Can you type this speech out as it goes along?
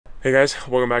Hey guys,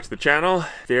 welcome back to the channel.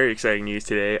 Very exciting news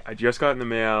today. I just got in the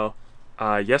mail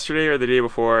yesterday or the day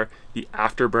before the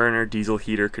Afterburner diesel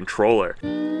heater controller. The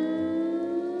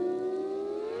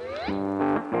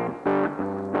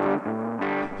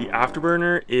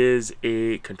Afterburner is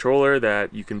a controller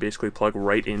that you can basically plug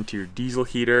right into your diesel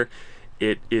heater.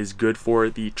 It is good for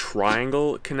the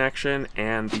triangle connection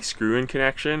and the screw-in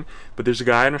connection, but there's a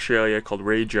guy in Australia called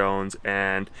Ray Jones,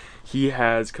 and he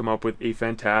has come up with a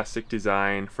fantastic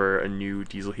design for a new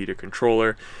diesel heater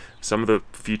controller. Some of the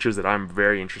features that I'm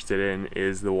very interested in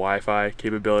is the Wi-Fi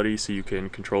capability, so you can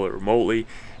control it remotely,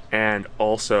 and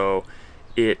also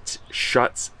it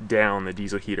shuts down the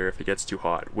diesel heater if it gets too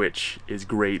hot, which is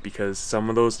great because some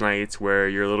of those nights where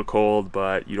you're a little cold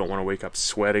but you don't want to wake up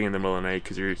sweating in the middle of the night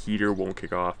because your heater won't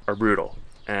kick off are brutal.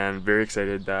 And very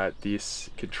excited that this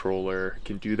controller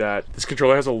can do that. This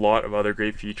controller has a lot of other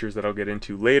great features that I'll get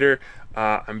into later.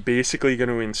 I'm basically going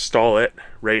to install it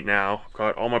right now.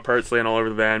 Got all my parts laying all over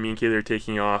the van. Me and Kaylee are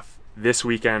taking off this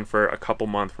weekend for a couple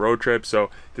month road trip, so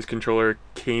this controller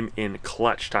came in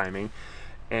clutch timing.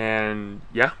 And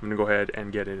yeah, I'm gonna go ahead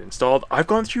and get it installed. I've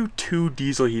gone through 2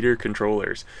 diesel heater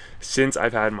controllers since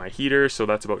I've had my heater, so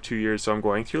that's about 2 years. So I'm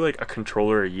going through like a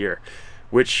controller a year,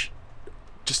 which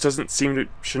just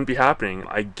shouldn't be happening.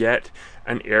 I get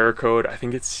an error code, I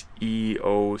think it's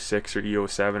E06 or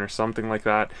E07 or something like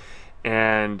that,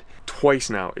 and twice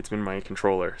now it's been my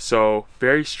controller. So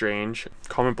very strange.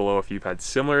 Comment below if you've had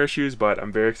similar issues, but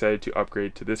I'm very excited to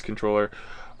upgrade to this controller.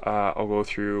 I'll go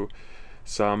through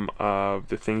some of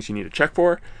the things you need to check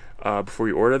for before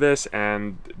you order this,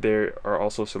 and there are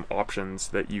also some options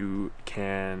that you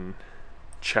can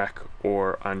check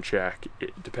or uncheck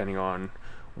depending on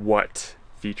what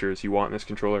features you want in this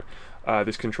controller.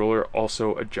 This controller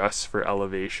also adjusts for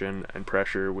elevation and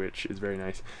pressure, which is very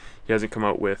nice. He hasn't come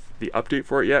out with the update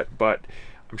for it yet, but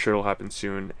I'm sure it'll happen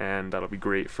soon, and that'll be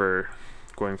great for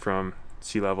going from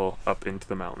sea level up into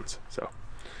the mountains. So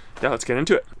yeah, let's get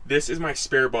into it. This is my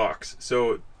spare box.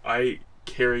 So I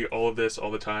carry all of this all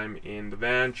the time in the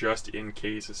van just in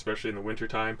case, especially in the winter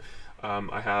time.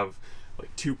 I have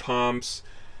like 2 pumps,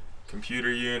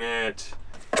 computer unit,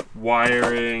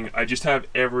 wiring. I just have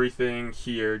everything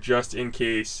here just in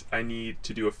case I need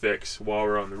to do a fix while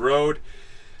we're on the road.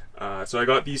 So I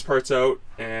got these parts out,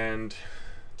 and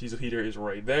diesel heater is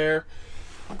right there.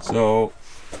 So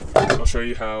I'll show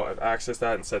you how I've accessed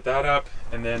that and set that up.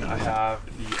 And then I have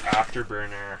the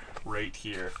Afterburner right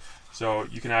here. So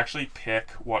you can actually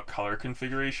pick what color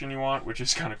configuration you want, which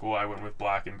is kind of cool. I went with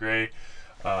black and gray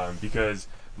because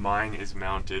mine is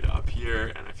mounted up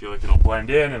here and I feel like it'll blend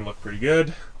in and look pretty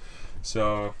good.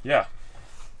 So yeah,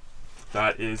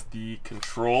 that is the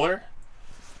controller.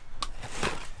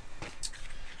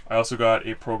 I also got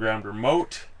a programmed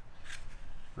remote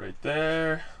right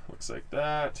there. Looks like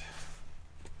that.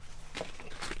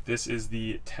 This is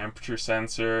the temperature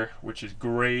sensor, which is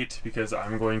great because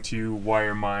I'm going to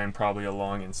wire mine probably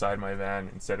along inside my van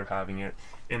instead of having it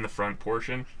in the front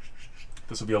portion.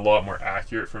 This will be a lot more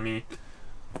accurate for me.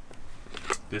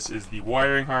 This is the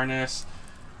wiring harness.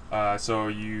 So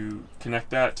you connect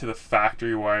that to the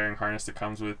factory wiring harness that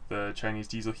comes with the Chinese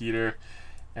diesel heater,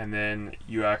 and then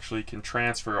you actually can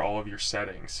transfer all of your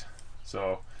settings.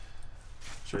 So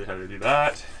I'll show you how to do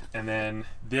that. And then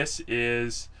this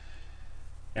is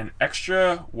an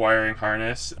extra wiring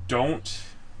harness. Don't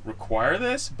require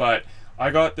this, but I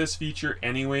got this feature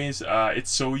anyways.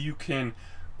 It's so you can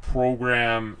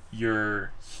program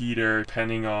your heater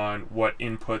depending on what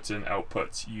inputs and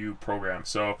outputs you program.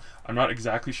 So I'm not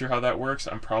exactly sure how that works.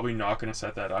 I'm probably not going to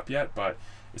set that up yet, but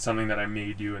it's something that I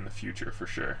may do in the future for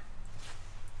sure.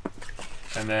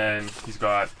 And then he's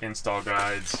got install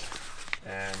guides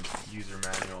and user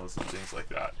manuals and things like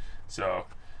that. So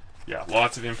yeah,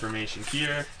 lots of information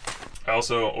here. I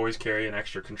also always carry an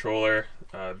extra controller.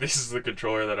 This is the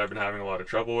controller that I've been having a lot of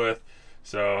trouble with.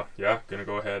 So yeah, gonna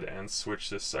go ahead and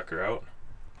switch this sucker out.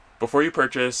 Before you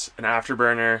purchase an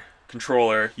Afterburner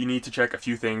controller, you need to check a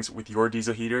few things with your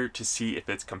diesel heater to see if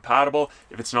it's compatible.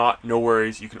 If it's not, no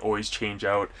worries. You can always change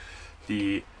out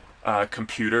the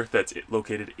computer that's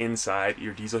located inside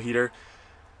your diesel heater.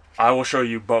 I will show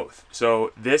you both.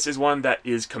 So this is one that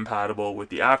is compatible with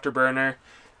the Afterburner,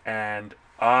 and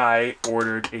I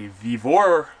ordered a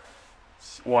Vivor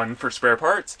one for spare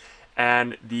parts,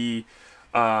 and the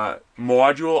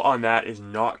module on that is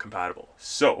not compatible.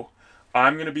 So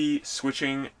I'm going to be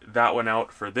switching that one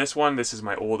out for this one. This is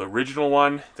my old original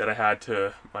one that I had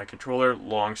to my controller.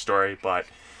 Long story, but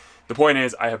the point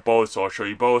is I have both, so I'll show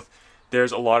you both.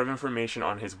 There's a lot of information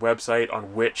on his website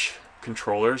on which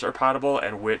controllers are compatible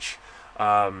and which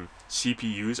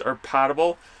CPUs are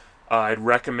compatible. I'd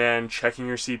recommend checking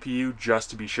your CPU just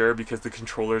to be sure, because the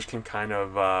controllers can kind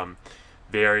of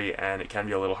vary and it can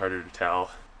be a little harder to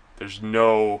tell. There's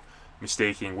no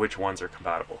mistaking which ones are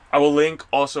compatible. I will link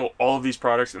also all of these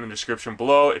products in the description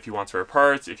below if you want spare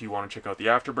parts, if you want to check out the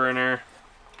Afterburner.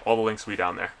 All the links will be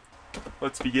down there.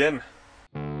 Let's begin.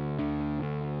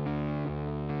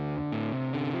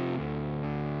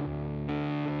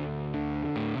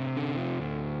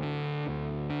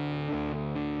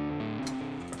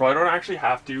 Probably don't actually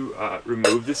have to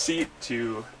remove the seat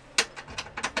to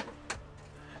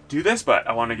do this, but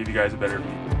I want to give you guys a better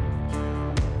view.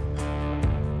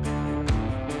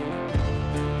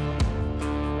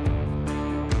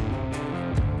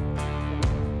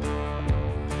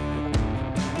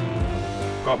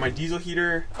 Got my diesel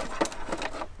heater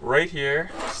right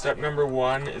here. Step number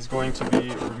one is going to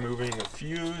be removing the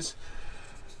fuse,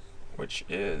 which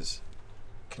is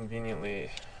conveniently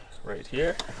right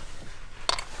here.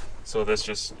 So this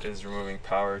just is removing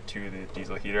power to the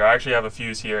diesel heater. I actually have a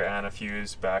fuse here and a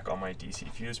fuse back on my DC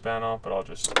fuse panel, but I'll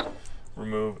just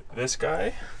remove this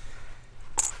guy.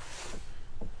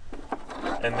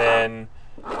 And then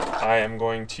I am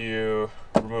going to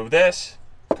remove this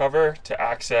cover to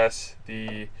access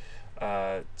the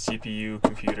CPU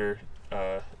computer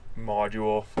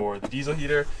module for the diesel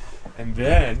heater. And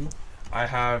then I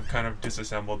have kind of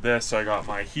disassembled this. So I got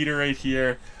my heater right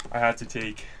here. I had to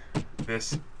take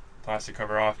this plastic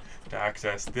cover off to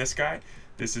access this guy.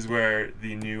 This is where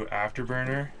the new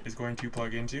Afterburner is going to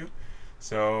plug into.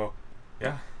 So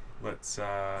yeah, let's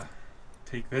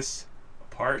take this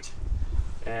apart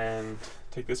and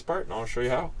I'll show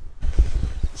you how.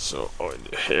 So all I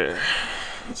do here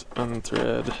is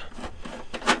unthread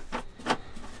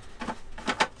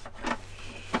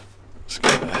this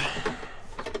guy.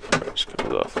 It just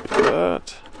comes off like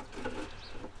that.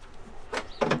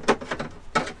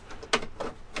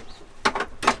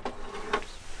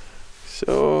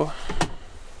 So,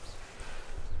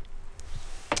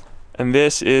 and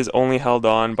this is only held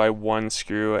on by one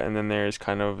screw, and then there's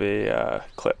kind of a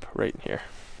clip right in here.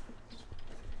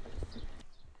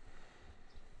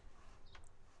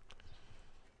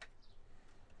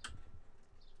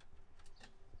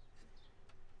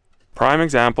 Prime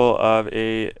example of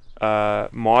a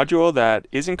module that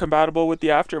isn't compatible with the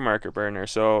aftermarket burner.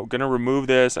 So I'm gonna remove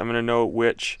this. I'm gonna know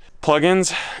which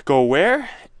plugins go where,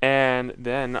 and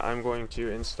then I'm going to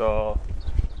install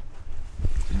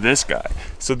this guy.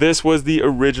 So this was the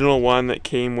original one that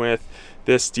came with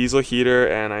this diesel heater,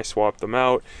 and I swapped them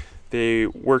out. They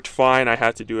worked fine. I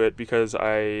had to do it because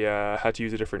I had to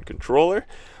use a different controller.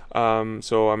 So I'm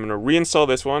gonna reinstall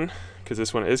this one because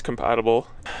this one is compatible.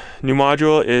 New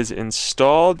module is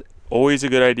installed. Always a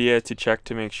good idea to check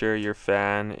to make sure your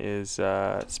fan is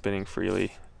spinning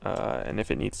freely and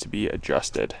if it needs to be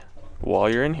adjusted while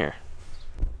you're in here.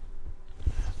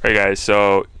 Alright guys,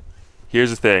 so here's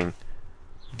the thing.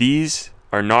 These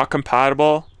are not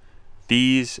compatible.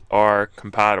 These are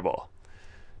compatible.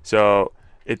 So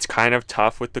it's kind of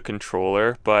tough with the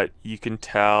controller, but you can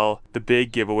tell the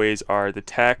big giveaways are the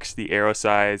text, the arrow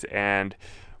size, and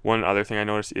one other thing I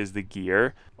noticed is the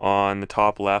gear on the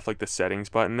top left, like the settings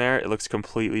button there. It looks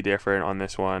completely different on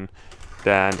this one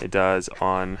than it does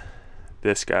on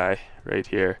this guy right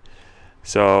here.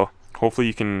 So hopefully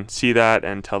you can see that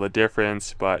and tell the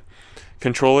difference, but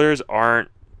controllers aren't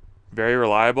very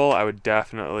reliable. I would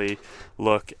definitely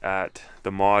look at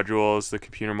the modules, the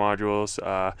computer modules.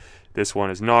 This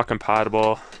one is not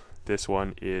compatible. This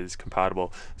one is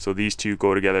compatible. So these two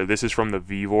go together. This is from the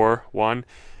Vivor one,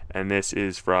 and this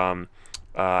is from,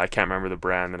 I can't remember the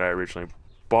brand that I originally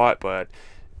bought, but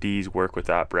these work with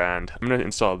that brand. I'm gonna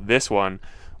install this one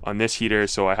on this heater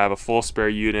so I have a full spare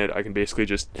unit. I can basically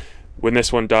just, when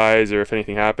this one dies or if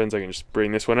anything happens, I can just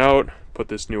bring this one out, put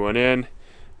this new one in,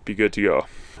 be good to go.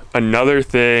 Another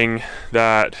thing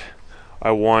that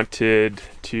I wanted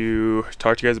to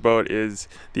talk to you guys about is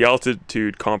the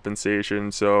altitude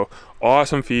compensation. So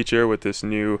awesome feature with this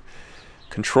new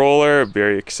controller.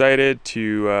 Very excited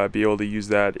to be able to use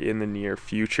that in the near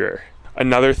future.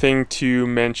 Another thing to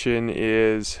mention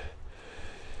is,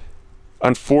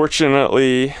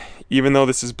 unfortunately, even though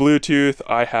this is Bluetooth,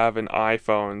 I have an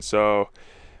iPhone, so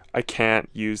I can't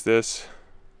use this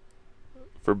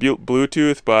for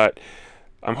Bluetooth, but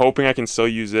I'm hoping I can still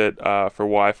use it for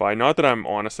Wi-Fi. Not that I'm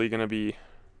honestly going to be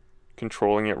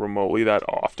controlling it remotely that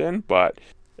often, but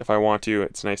if I want to,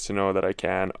 it's nice to know that I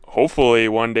can. Hopefully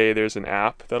one day there's an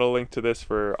app that'll link to this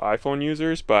for iPhone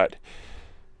users, but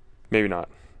maybe not.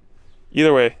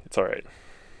 Either way, it's all right.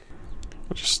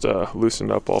 I just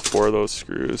loosened up all 4 of those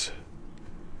screws.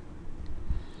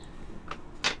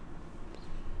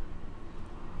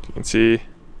 You can see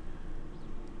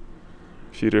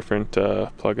few different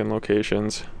plug-in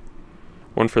locations.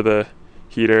 One for the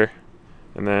heater,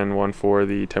 and then one for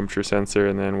the temperature sensor,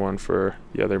 and then one for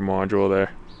the other module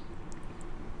there.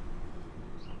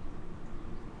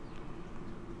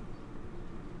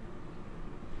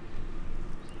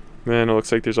 Then it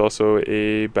looks like there's also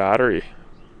a battery,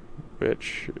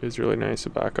 which is really nice, a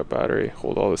backup battery.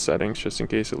 Hold all the settings just in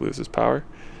case it loses power.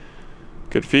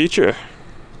 Good feature.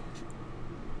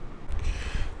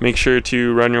 Make sure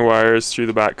to run your wires through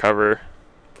the back cover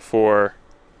before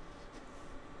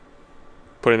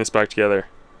putting this back together.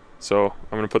 So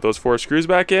I'm going to put those 4 screws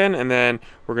back in, and then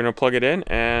we're going to plug it in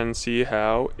and see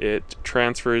how it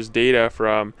transfers data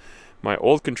from my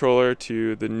old controller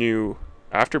to the new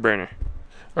Afterburner.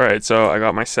 Alright, so I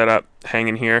got my setup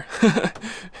hanging here.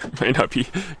 Might not be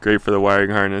great for the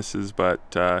wiring harnesses, but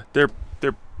they're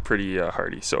pretty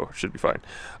hardy, so it should be fine.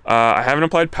 I haven't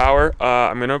applied power.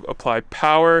 I'm going to apply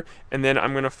power, and then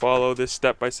I'm going to follow this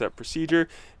step-by-step procedure.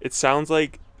 It sounds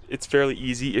like it's fairly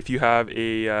easy if you have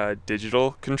a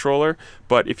digital controller,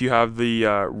 but if you have the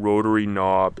rotary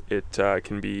knob, it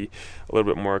can be a little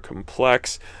bit more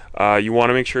complex. You want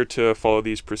to make sure to follow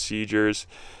these procedures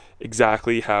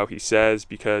exactly how he says,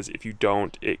 because if you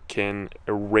don't, it can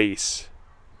erase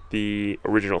the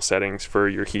original settings for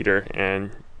your heater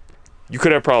and you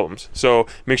could have problems. So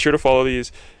make sure to follow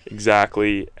these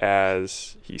exactly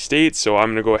as he states. So I'm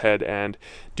going to go ahead and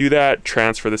do that,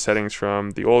 transfer the settings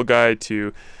from the old guy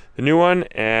to the new one,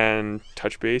 and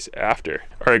touch base after.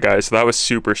 Alright guys, so that was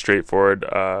super straightforward.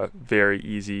 Very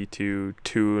easy to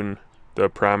tune the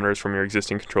parameters from your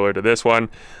existing controller to this one.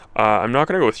 I'm not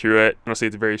going to go through it. Honestly,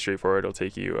 it's very straightforward. It'll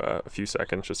take you a few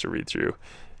seconds just to read through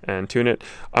and tune it.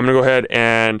 I'm going to go ahead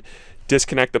and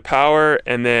disconnect the power,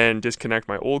 and then disconnect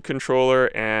my old controller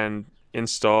and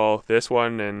install this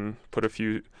one, and put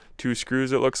two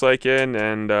screws, it looks like, in,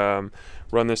 and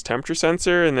run this temperature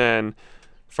sensor, and then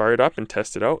fire it up and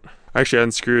test it out. I actually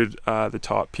unscrewed the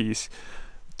top piece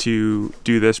to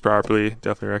do this properly.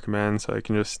 Definitely recommend. So I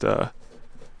can just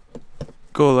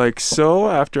go like so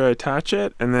after I attach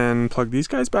it, and then plug these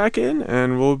guys back in,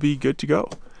 and we'll be good to go.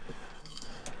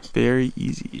 Very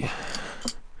easy.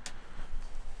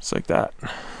 Just like that.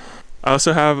 I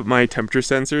also have my temperature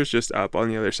sensors just up on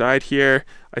the other side here.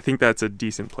 I think that's a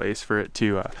decent place for it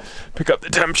to pick up the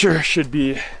temperature. Should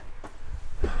be,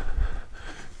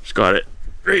 just got it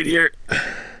right here.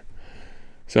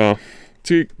 So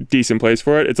it's a decent place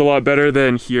for it. It's a lot better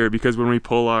than here, because when we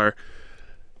pull our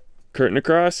curtain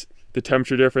across, the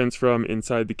temperature difference from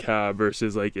inside the cab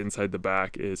versus like inside the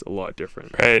back is a lot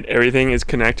different. Right, everything is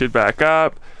connected back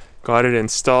up, got it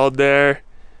installed there,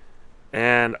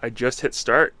 and I just hit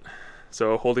start.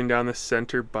 So holding down the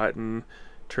center button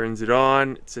turns it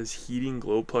on. It says heating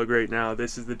glow plug right now.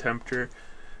 This is the temperature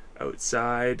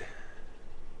outside.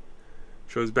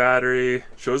 Shows battery,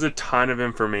 shows a ton of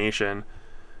information.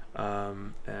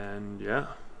 And yeah,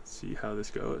 see how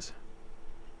this goes.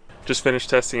 Just finished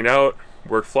testing it out,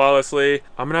 worked flawlessly.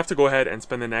 I'm gonna have to go ahead and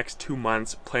spend the next 2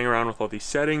 months playing around with all these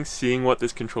settings, seeing what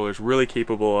this controller is really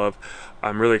capable of.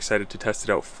 I'm really excited to test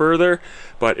it out further,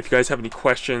 but if you guys have any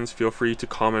questions, feel free to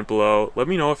comment below. Let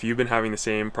me know if you've been having the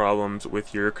same problems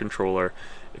with your controller,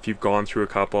 if you've gone through a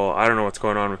couple. I don't know what's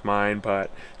going on with mine,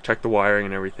 but check the wiring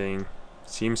and everything.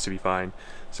 Seems to be fine.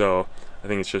 So I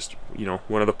think it's just, you know,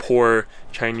 one of the poor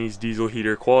Chinese diesel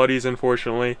heater qualities,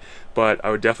 unfortunately, but I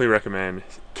would definitely recommend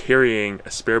carrying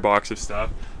a spare box of stuff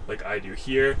like I do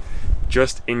here,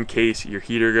 just in case your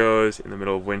heater goes in the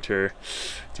middle of winter.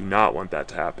 Do not want that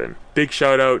to happen. Big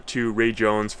shout out to Ray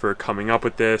Jones for coming up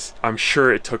with this. I'm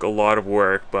sure it took a lot of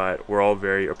work, but we're all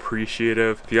very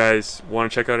appreciative. If you guys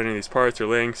want to check out any of these parts or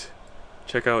links,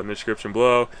 check out in the description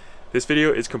below. This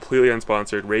video is completely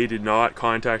unsponsored. Ray did not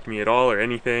contact me at all or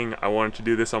anything. I wanted to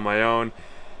do this on my own,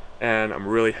 and I'm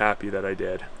really happy that I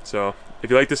did. So if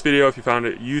you like this video, if you found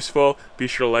it useful, be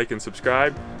sure to like and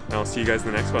subscribe, and I'll see you guys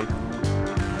in the next one.